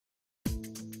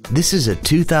This is a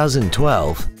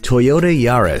 2012 Toyota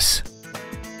Yaris.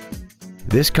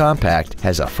 This compact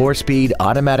has a 4-speed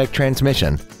automatic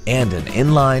transmission and an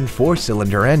inline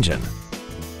 4-cylinder engine.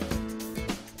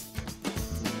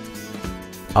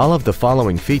 All of the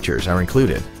following features are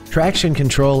included: traction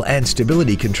control and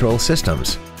stability control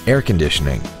systems, air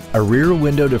conditioning, a rear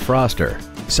window defroster,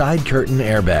 side curtain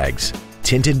airbags,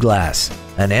 tinted glass,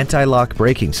 an anti-lock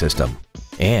braking system,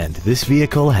 and this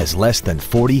vehicle has less than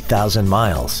 40,000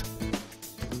 miles.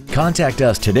 Contact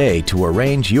us today to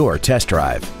arrange your test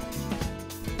drive.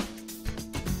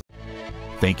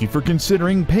 Thank you for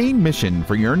considering Payne Mission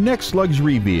for your next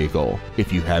luxury vehicle.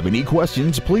 If you have any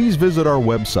questions, please visit our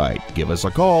website, give us a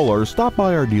call, or stop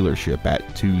by our dealership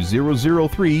at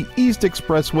 2003 East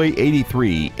Expressway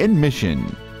 83 in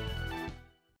Mission.